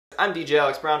I'm DJ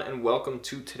Alex Brown and welcome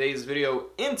to today's video.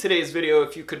 In today's video,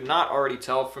 if you could not already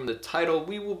tell from the title,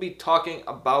 we will be talking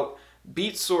about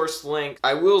Beatsource Link.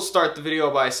 I will start the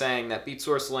video by saying that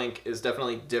Beatsource Link is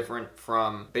definitely different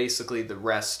from basically the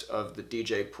rest of the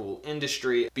DJ pool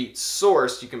industry.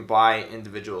 Beatsource, you can buy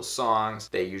individual songs.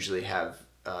 They usually have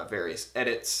various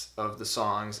edits of the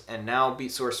songs, and now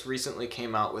Beatsource recently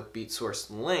came out with Beatsource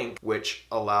Link, which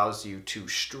allows you to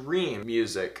stream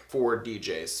music for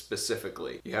DJs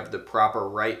specifically. You have the proper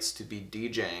rights to be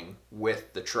DJing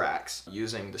with the tracks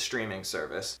using the streaming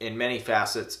service. In many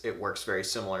facets, it works very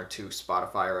similar to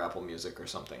Spotify or Apple Music or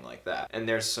something like that, and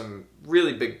there's some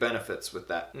really big benefits with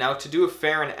that. Now, to do a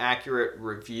fair and accurate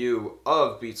review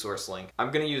of Beatsource Link,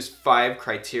 I'm going to use 5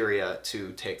 criteria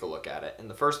to take a look at it, and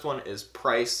the first one is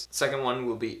price. Second one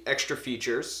will be extra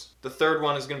features. The third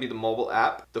one is going to be the mobile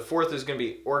app. The fourth is going to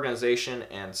be organization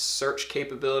and search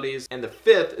capabilities. And the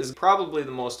fifth is probably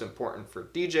the most important for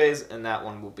DJs, and that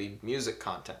one will be music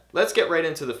content. Let's get right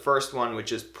into the first one,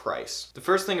 which is price. The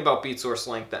first thing about Beatsource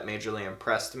Link that majorly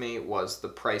impressed me was the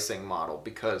pricing model,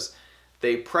 because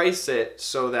they price it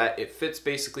so that it fits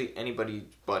basically anybody's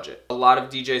budget. A lot of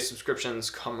DJ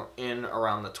subscriptions come in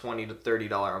around the $20 to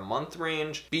 $30 a month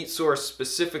range. Beatsource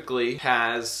specifically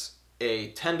has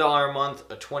a $10 a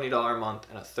month, a $20 a month,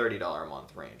 and a $30 a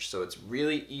month range. So it's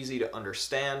really easy to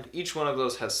understand. Each one of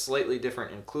those has slightly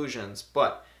different inclusions,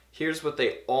 but here's what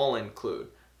they all include.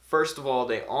 First of all,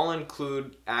 they all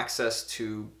include access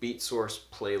to Beatsource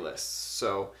playlists.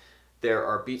 So there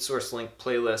are Beatsource Link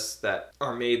playlists that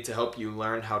are made to help you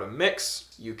learn how to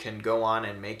mix. You can go on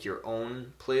and make your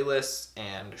own playlists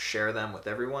and share them with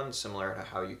everyone, similar to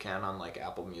how you can on like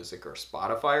Apple Music or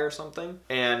Spotify or something.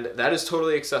 And that is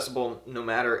totally accessible no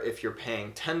matter if you're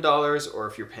paying $10 or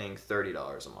if you're paying $30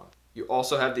 a month. You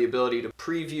also have the ability to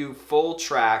preview full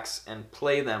tracks and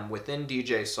play them within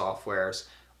DJ softwares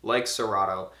like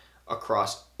Serato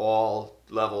across all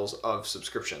levels of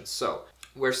subscriptions. So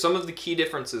where some of the key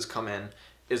differences come in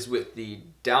is with the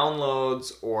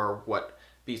downloads, or what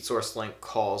Beatsource Link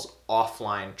calls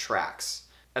offline tracks.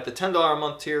 At the $10 a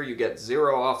month tier, you get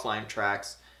 0 offline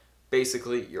tracks.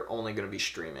 Basically, you're only going to be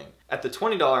streaming. At the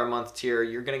 $20 a month tier,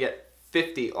 you're going to get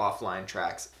 50 offline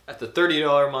tracks. At the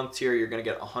 $30 a month tier, you're going to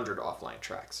get 100 offline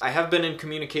tracks. I have been in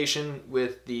communication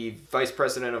with the Vice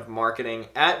President of Marketing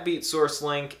at Beatsource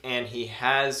Link, and he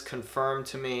has confirmed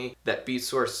to me that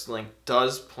Beatsource Link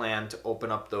does plan to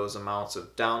open up those amounts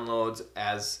of downloads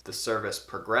as the service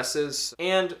progresses.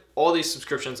 And all these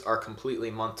subscriptions are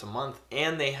completely month to month,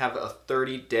 and they have a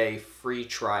 30-day free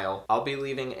trial. I'll be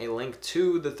leaving a link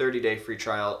to the 30-day free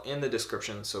trial in the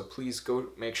description, so please go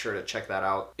make sure to check that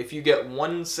out. If you get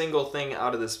one single thing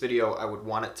out of this video, I would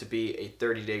want it to be a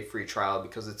 30-day free trial,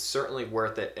 because it's certainly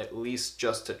worth it, at least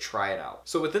just to try it out.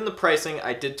 So within the pricing,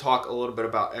 I did talk a little bit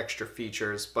about extra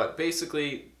features, but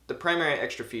basically the primary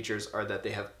extra features are that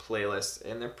they have playlists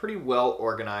and they're pretty well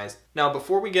organized. Now,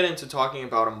 before we get into talking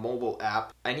about a mobile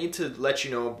app, I need to let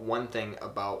you know one thing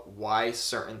about why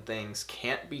certain things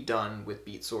can't be done with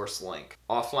Beatsource Link.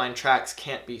 Offline tracks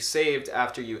can't be saved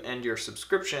after you end your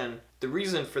subscription. The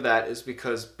reason for that is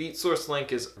because Beatsource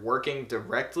Link is working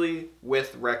directly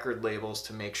with record labels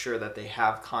to make sure that they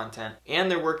have content, and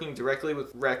they're working directly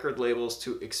with record labels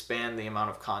to expand the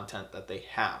amount of content that they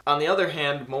have. On the other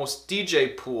hand, most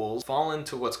DJ pools fall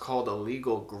into what's called a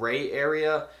legal gray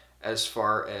area as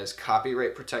far as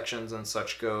copyright protections and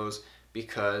such goes,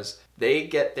 because they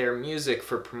get their music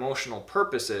for promotional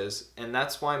purposes, and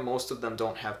that's why most of them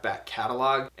don't have back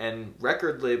catalog. And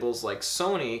record labels like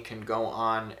Sony can go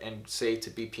on and say to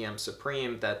BPM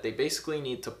Supreme that they basically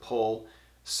need to pull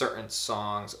certain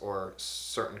songs or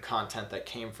certain content that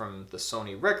came from the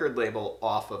Sony record label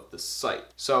off of the site.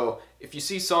 So if you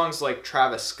see songs like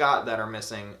Travis Scott that are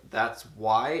missing, that's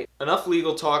why. Enough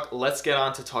legal talk, let's get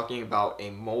on to talking about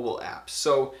a mobile app.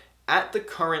 So at the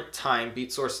current time,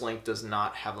 Beatsource Link does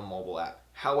not have a mobile app.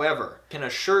 However, I can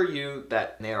assure you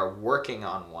that they are working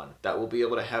on one that will be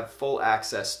able to have full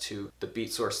access to the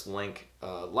Beatsource Link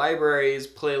libraries,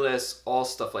 playlists, all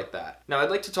stuff like that. Now,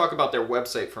 I'd like to talk about their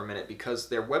website for a minute, because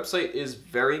their website is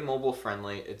very mobile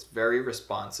friendly. It's very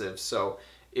responsive. So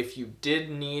if you did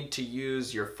need to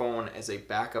use your phone as a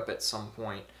backup at some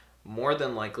point, more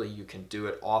than likely you can do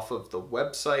it off of the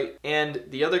website. And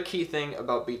the other key thing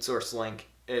about Beatsource Link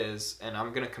is, and I'm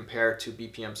going to compare to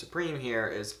BPM Supreme here,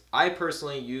 is I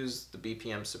personally use the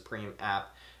BPM Supreme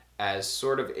app as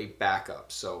sort of a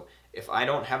backup. So if I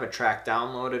don't have a track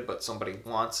downloaded but somebody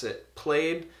wants it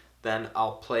played, then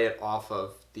I'll play it off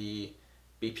of the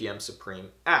BPM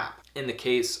Supreme app. In the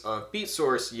case of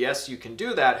Beatsource, yes, you can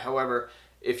do that. However,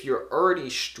 if you're already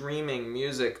streaming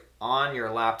music on your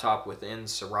laptop within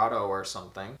Serato or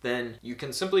something, then you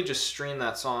can simply just stream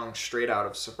that song straight out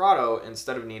of Serato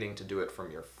instead of needing to do it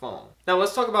from your phone. Now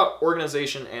let's talk about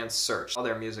organization and search.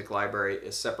 Their music library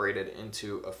is separated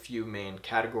into a few main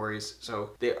categories, so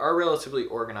they are relatively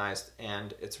organized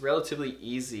and it's relatively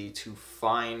easy to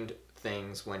find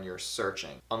things when you're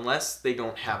searching, unless they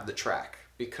don't have the track.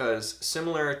 Because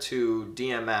similar to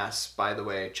DMS, by the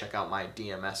way, check out my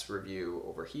DMS review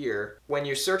over here, when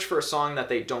you search for a song that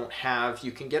they don't have,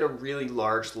 you can get a really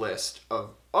large list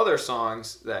of other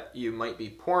songs that you might be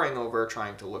poring over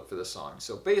trying to look for the song.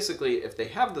 So basically, if they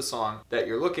have the song that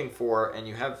you're looking for and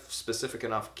you have specific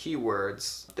enough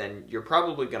keywords, then you're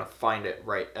probably going to find it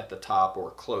right at the top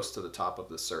or close to the top of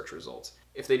the search results.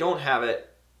 If they don't have it,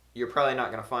 you're probably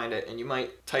not going to find it, and you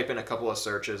might type in a couple of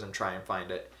searches and try and find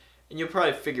it. And you'll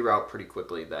probably figure out pretty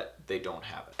quickly that they don't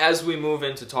have it. As we move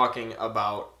into talking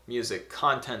about music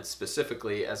content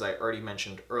specifically, as I already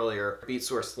mentioned earlier,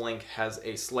 Beatsource Link has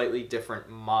a slightly different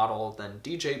model than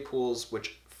DJ pools,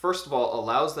 which first of all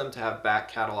allows them to have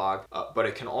back catalog, but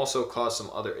it can also cause some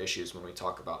other issues when we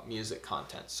talk about music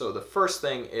content. So the first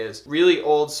thing is really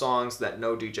old songs that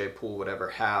no DJ pool would ever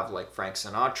have, like Frank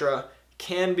Sinatra,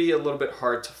 can be a little bit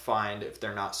hard to find if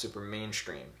they're not super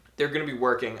mainstream. They're going to be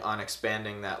working on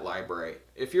expanding that library.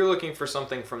 If you're looking for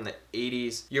something from the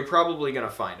 80s, you're probably going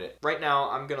to find it. Right now,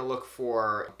 I'm going to look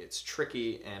for It's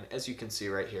Tricky, and as you can see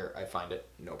right here, I find it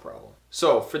no problem.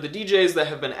 So for the DJs that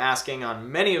have been asking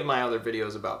on many of my other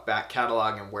videos about back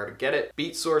catalog and where to get it,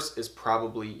 Beatsource is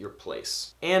probably your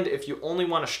place. And if you only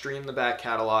want to stream the back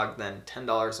catalog, then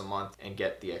 $10 a month and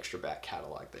get the extra back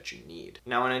catalog that you need.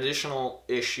 Now, an additional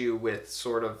issue with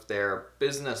sort of their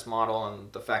business model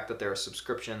and the fact that they're a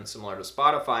subscription similar to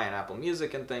Spotify and Apple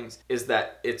Music and things is that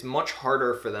it's much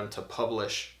harder for them to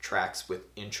publish tracks with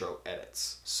intro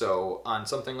edits. So on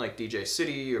something like DJ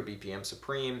City or BPM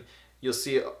Supreme, you'll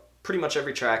see pretty much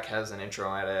every track has an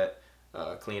intro edit,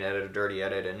 a clean edit, a dirty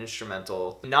edit, an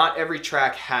instrumental. Not every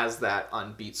track has that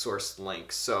on Beatsource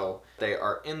Link, so they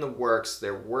are in the works.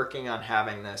 They're working on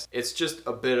having this. It's just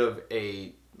a bit of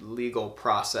a legal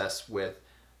process with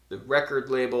the record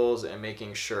labels and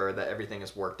making sure that everything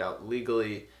is worked out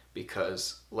legally,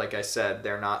 because like I said,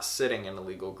 they're not sitting in a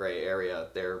legal gray area.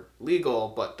 They're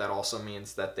legal, but that also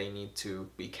means that they need to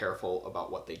be careful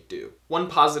about what they do. One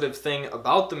positive thing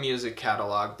about the music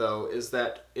catalog though is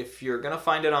that if you're gonna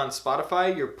find it on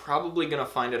Spotify, you're probably gonna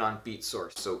find it on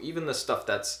Beatsource. So even the stuff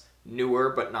that's newer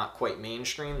but not quite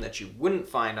mainstream that you wouldn't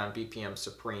find on BPM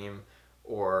Supreme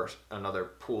or another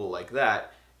pool like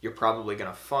that, you're probably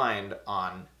gonna find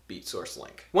on Beatsource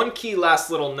Link. One key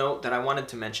last little note that I wanted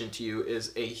to mention to you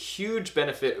is a huge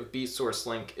benefit of Beatsource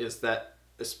Link is that,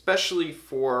 especially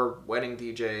for wedding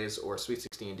DJs or Sweet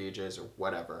 16 DJs or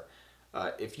whatever,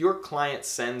 if your client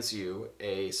sends you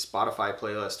a Spotify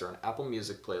playlist or an Apple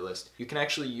Music playlist, you can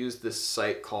actually use this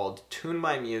site called Tune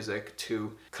My Music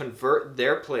to convert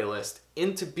their playlist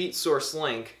into Beatsource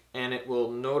Link, and it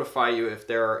will notify you if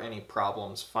there are any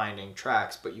problems finding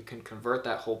tracks, but you can convert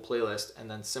that whole playlist and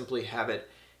then simply have it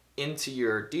into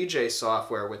your DJ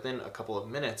software within a couple of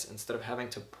minutes instead of having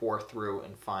to pour through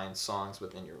and find songs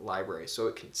within your library. So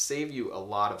it can save you a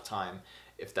lot of time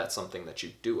if that's something that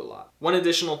you do a lot. One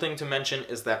additional thing to mention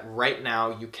is that right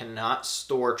now you cannot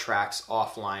store tracks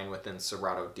offline within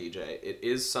Serato DJ. It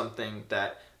is something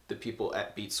that the people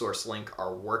at Beatsource Link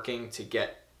are working to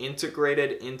get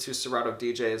integrated into Serato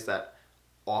DJ, is that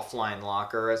offline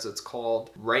locker, as it's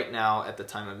called. Right now, at the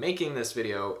time of making this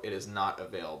video, it is not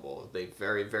available. They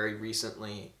very, very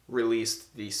recently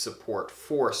released the support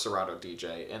for Serato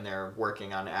DJ, and they're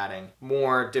working on adding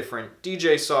more different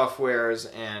DJ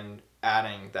softwares and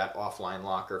adding that offline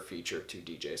locker feature to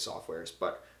DJ softwares.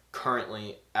 But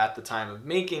currently, at the time of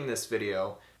making this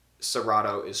video,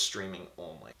 Serato is streaming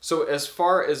only. So as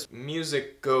far as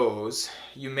music goes,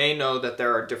 you may know that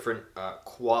there are different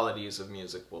qualities of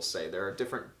music, we'll say. There are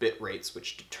different bit rates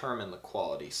which determine the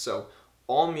quality. So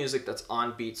all music that's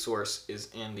on Beatsource is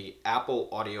in the Apple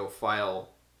audio file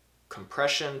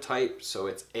compression type, so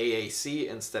it's AAC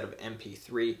instead of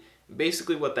MP3.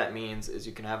 Basically what that means is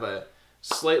you can have a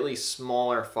slightly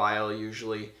smaller file,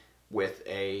 usually with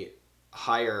a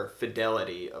higher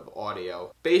fidelity of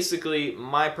audio. Basically,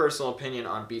 my personal opinion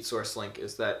on Beatsource Link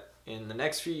is that in the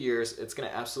next few years, it's going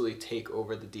to absolutely take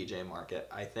over the DJ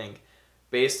market. I think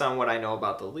based on what I know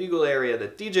about the legal area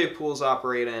that DJ pools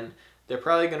operate in, they're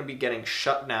probably going to be getting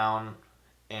shut down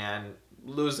and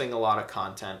losing a lot of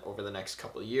content over the next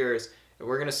couple of years. And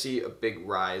we're going to see a big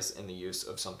rise in the use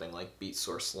of something like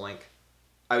Beatsource Link.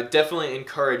 I would definitely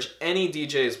encourage any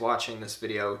DJs watching this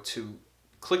video to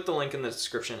click the link in the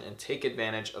description and take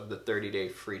advantage of the 30-day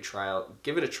free trial.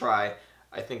 Give it a try.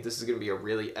 I think this is going to be a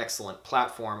really excellent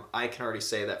platform. I can already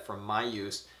say that from my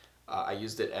use, I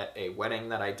used it at a wedding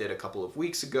that I did a couple of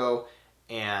weeks ago,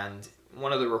 and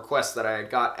one of the requests that I had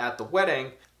got at the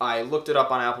wedding, I looked it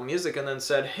up on Apple Music and then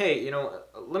said, hey,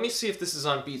 let me see if this is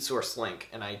on Beatsource Link.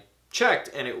 And I checked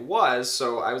and it was,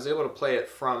 so I was able to play it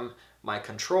from my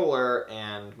controller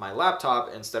and my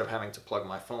laptop instead of having to plug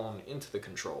my phone into the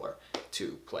controller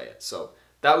to play it. So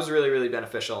that was really, really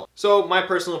beneficial. So my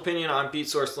personal opinion on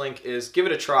Beatsource Link is give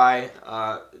it a try.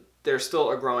 They're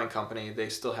still a growing company. They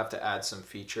still have to add some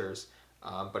features,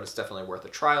 but it's definitely worth a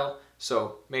trial.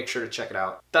 So make sure to check it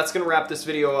out. That's gonna wrap this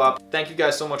video up. Thank you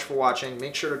guys so much for watching.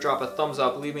 Make sure to drop a thumbs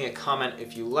up, leave me a comment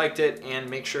if you liked it, and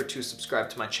make sure to subscribe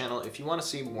to my channel if you wanna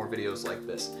see more videos like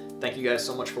this. Thank you guys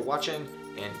so much for watching,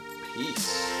 and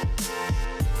peace.